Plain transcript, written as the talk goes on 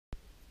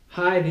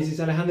Hi, this is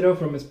Alejandro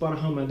from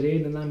Spotahome,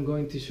 Madrid, and I'm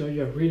going to show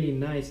you a really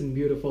nice and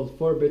beautiful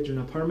 4-bedroom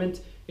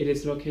apartment. It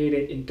is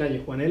located in Calle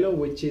Juanelo,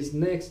 which is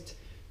next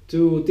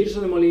to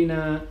Tirso de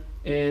Molina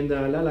and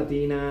La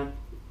Latina.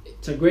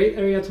 It's a great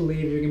area to live.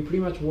 You can pretty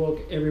much walk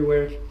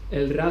everywhere.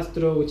 El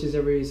Rastro, which is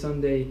every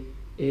Sunday,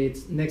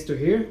 it's next to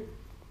here.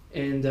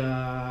 And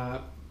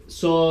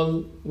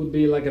Sol would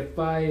be like a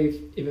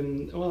 5,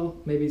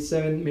 maybe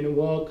 7-minute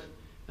walk.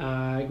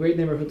 Great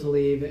neighborhood to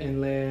live,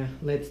 and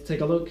let's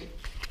take a look.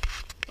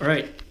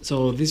 Alright,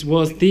 so this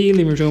was the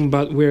living room,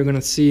 but we're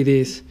gonna see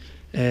this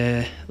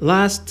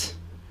last.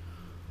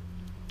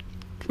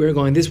 We're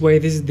going this way.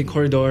 This is the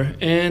corridor,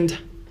 and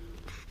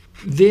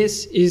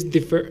this is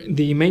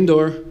the main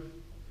door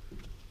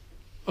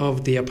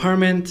of the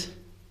apartment.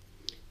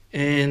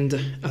 And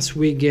as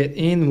we get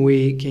in,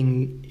 we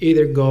can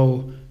either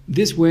go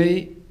this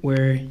way,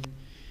 where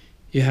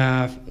you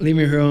have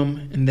living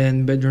room, and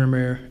then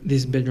this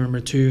is bedroom number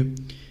 2.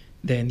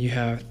 Then you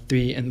have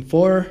 3 and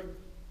 4.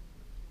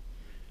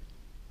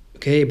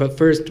 Okay, but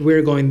first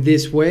we're going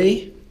this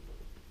way,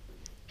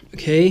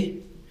 okay,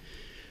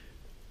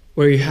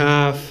 where you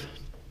have,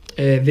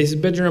 this is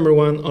bedroom number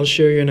 1, I'll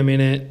show you in a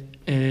minute,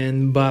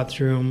 and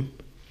bathroom,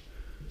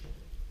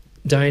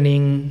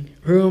 dining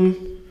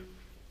room,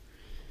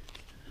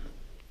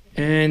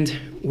 and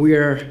we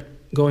are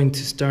going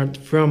to start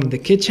from the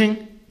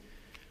kitchen.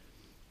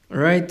 All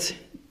right,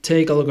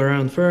 take a look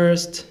around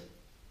first.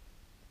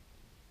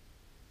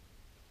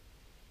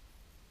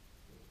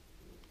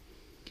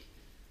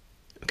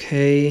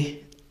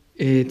 Okay,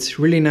 it's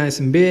really nice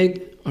and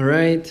big, all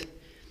right,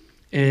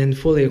 and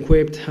fully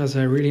equipped, has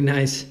a really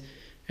nice,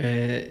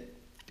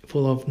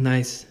 full of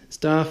nice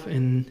stuff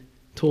and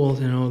tools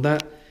and all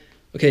that.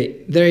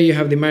 Okay, there you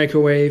have the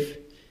microwave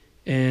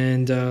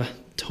and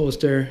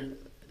toaster,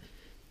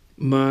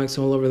 mugs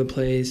all over the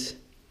place.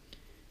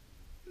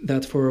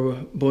 That's for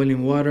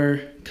boiling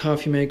water,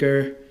 coffee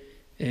maker,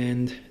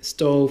 and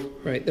stove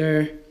right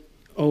there,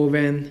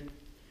 oven,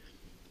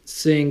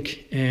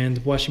 sink,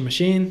 and washing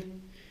machine.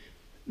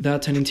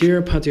 That's an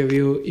interior patio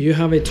view. You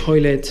have a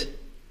toilet.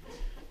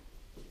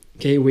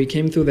 Okay, we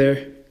came through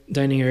there,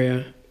 dining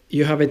area.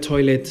 You have a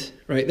toilet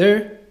right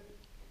there.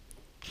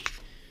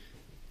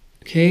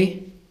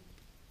 Okay.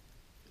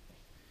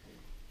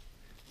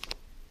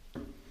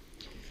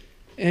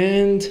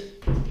 And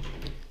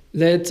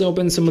let's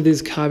open some of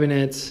these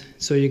cabinets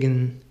so you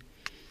can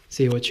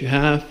see what you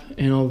have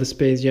and all the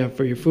space you have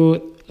for your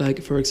food.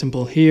 Like, for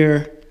example,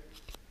 here.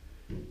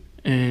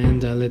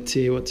 And let's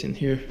see what's in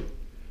here.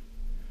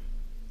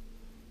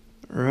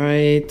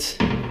 Right,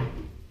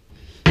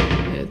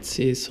 let's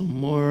see some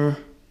more.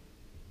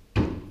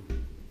 All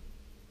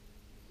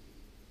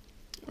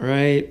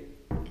right,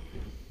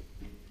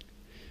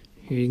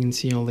 here you can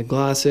see all the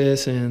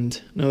glasses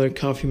and another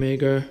coffee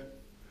maker,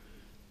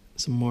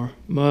 some more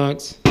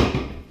mugs.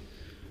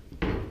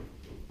 All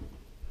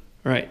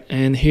right,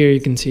 and here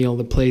you can see all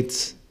the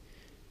plates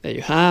that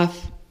you have.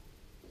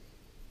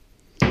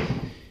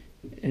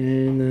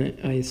 And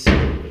I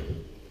see.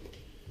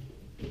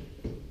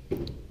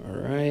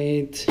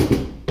 Alright,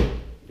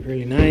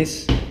 really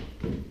nice.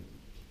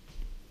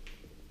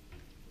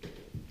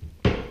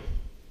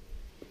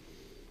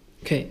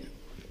 Okay,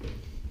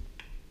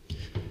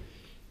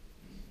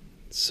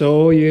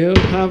 so you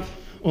have,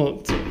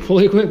 it's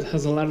fully equipped,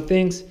 has a lot of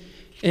things.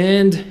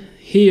 And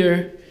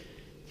here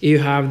you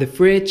have the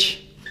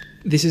fridge.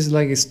 This is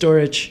like a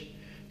storage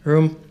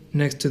room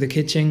next to the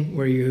kitchen,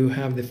 where you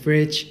have the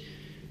fridge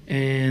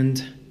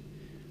and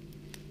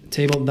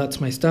table. That's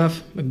my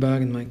stuff, my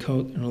bag and my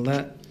coat and all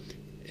that.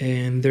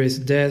 And there is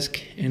a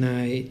desk and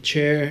a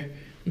chair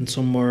and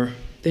some more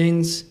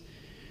things.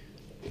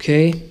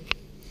 Okay,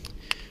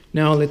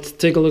 now let's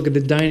take a look at the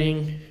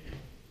dining.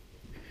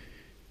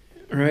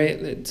 All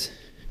right, let's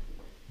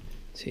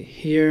see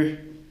here.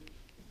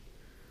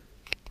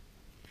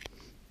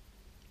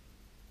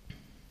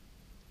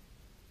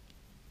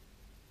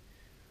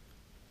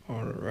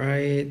 All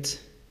right,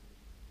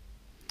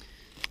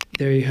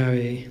 there you have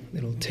a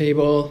little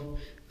table.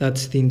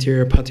 That's the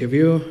interior patio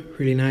view,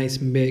 really nice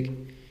and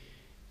big.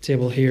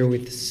 Table here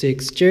with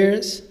 6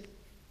 chairs.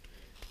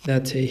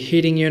 That's a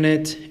heating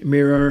unit,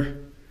 mirror,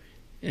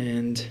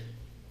 and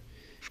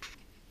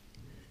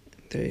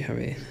there you have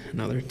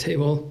another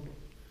table.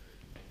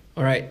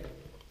 All right,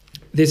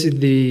 this is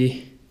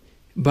the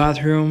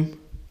bathroom.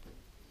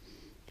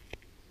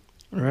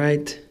 All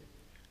right.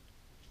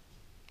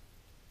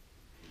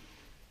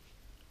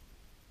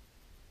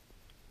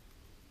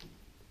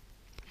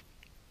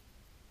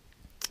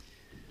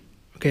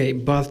 Okay,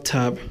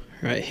 bathtub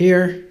right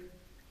here.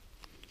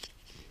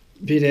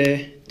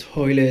 Bidet,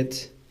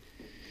 toilet,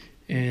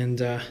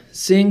 and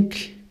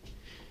sink.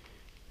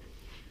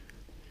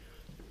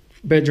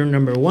 Bedroom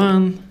number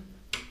 1,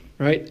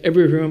 right?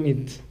 Every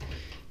room,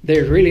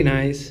 they're really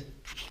nice.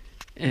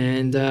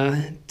 And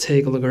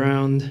take a look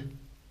around.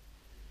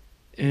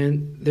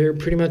 And they're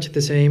pretty much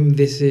the same.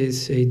 This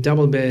is a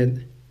double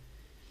bed,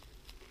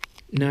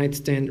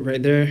 nightstand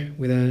right there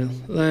with a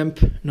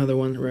lamp, another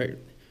one right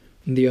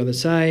on the other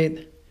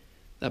side.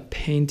 That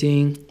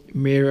painting,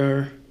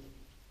 mirror.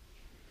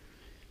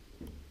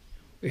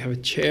 We have a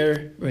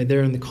chair right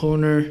there in the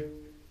corner,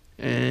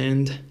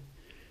 and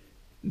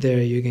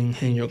there you can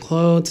hang your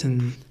clothes,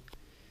 and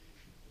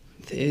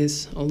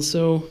this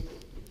also.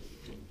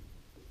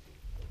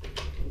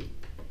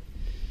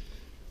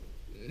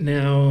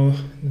 Now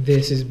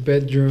this is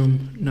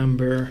bedroom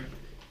number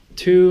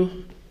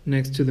 2,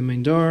 next to the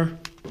main door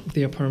of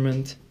the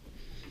apartment.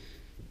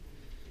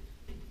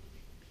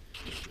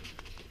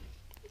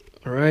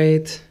 All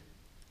right,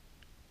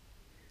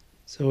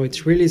 so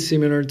it's really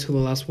similar to the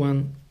last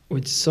one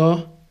which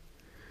saw.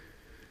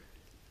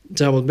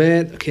 Double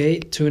bed, okay,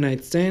 2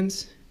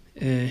 nightstands,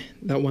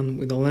 that one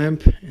with a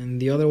lamp, and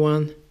the other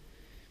one,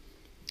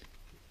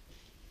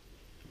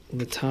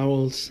 the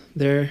towels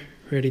there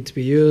ready to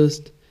be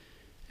used,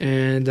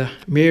 and a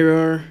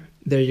mirror,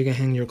 there you can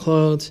hang your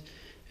clothes,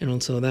 and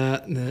also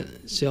that, the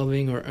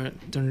shelving, or I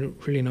don't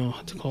really know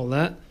how to call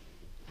that,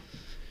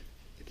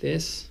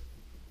 this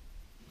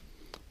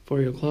for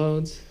your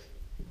clothes.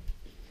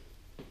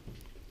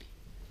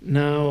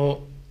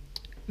 Now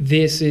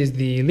this is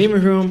the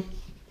living room.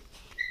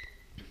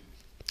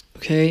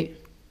 Okay,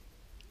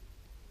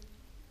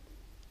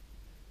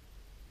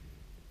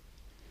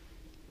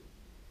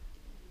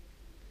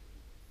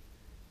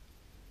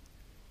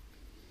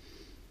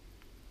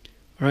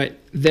 all right,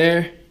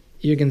 there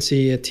you can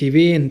see a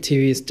TV and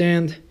TV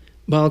stand,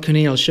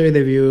 balcony. I'll show you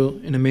the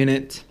view in a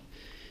minute.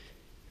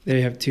 There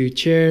you have 2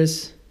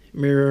 chairs,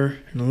 mirror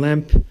and a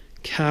lamp,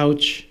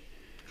 couch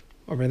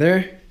over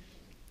there,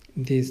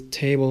 this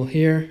table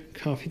here,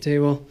 coffee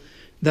table,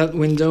 that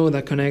window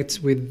that connects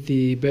with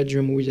the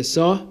bedroom we just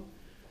saw.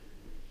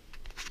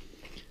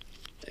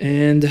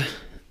 And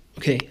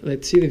okay,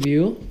 let's see the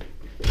view.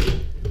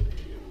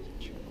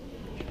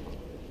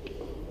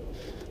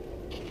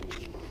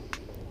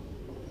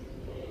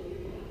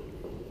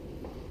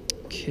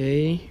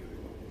 Okay,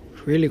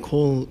 really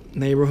cool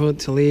neighborhood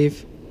to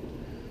live.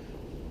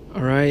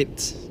 All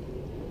right.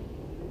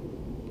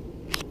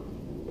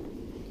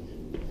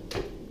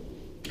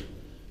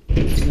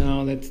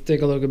 Now let's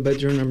take a look at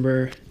bedroom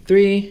number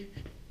 3.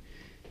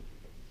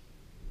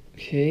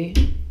 Okay.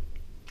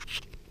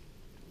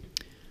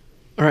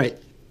 All right.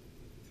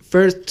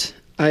 First,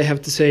 I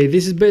have to say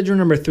this is bedroom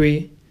number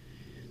 3,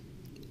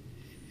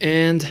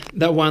 and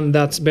that one,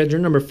 that's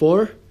bedroom number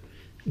 4.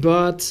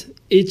 But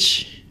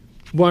each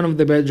one of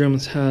the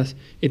bedrooms has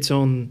its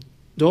own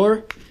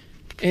door,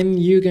 and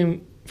you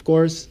can, of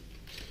course,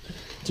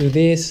 do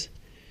this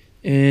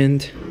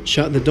and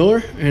shut the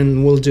door,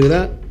 and we'll do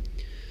that.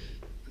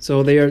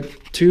 So they are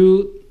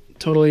 2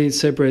 totally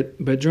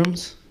separate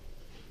bedrooms,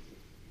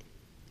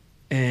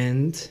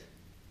 and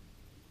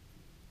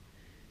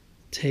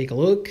take a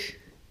look.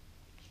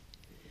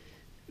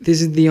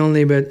 This is the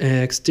only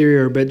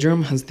exterior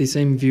bedroom, has the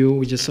same view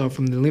we just saw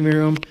from the living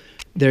room.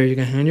 There you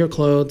can hang your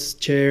clothes,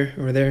 chair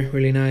over there,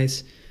 really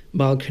nice,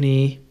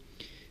 balcony,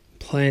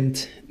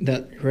 plant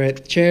that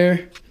red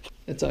chair.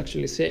 Let's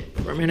actually sit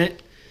for a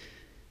minute.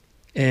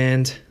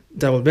 And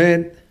double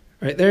bed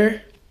right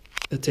there.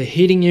 That's a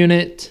heating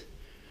unit.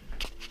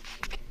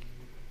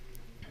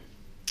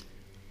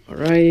 All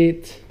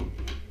right.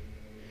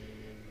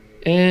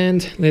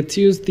 And let's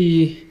use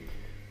the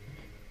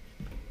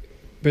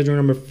bedroom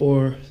number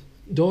 4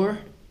 door.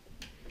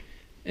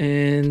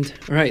 And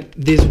all right,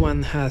 this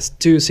one has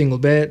 2 single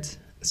beds,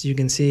 as you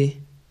can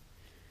see.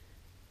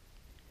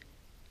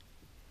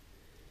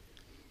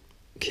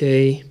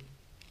 Okay,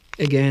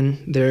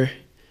 again, there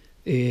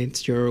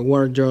it's your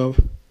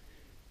wardrobe,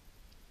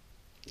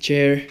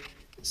 chair,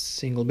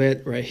 single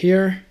bed right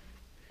here,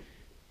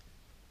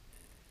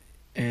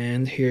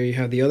 and here you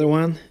have the other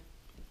one,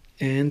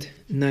 and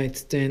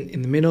nightstand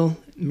in the middle,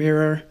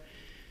 mirror,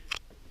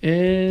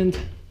 and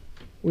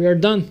we are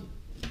done.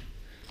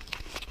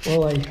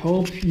 Well, I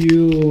hope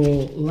you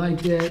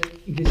liked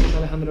it. This is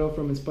Alejandro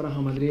from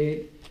Spotahome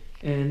Madrid,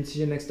 and see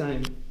you next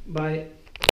time. Bye.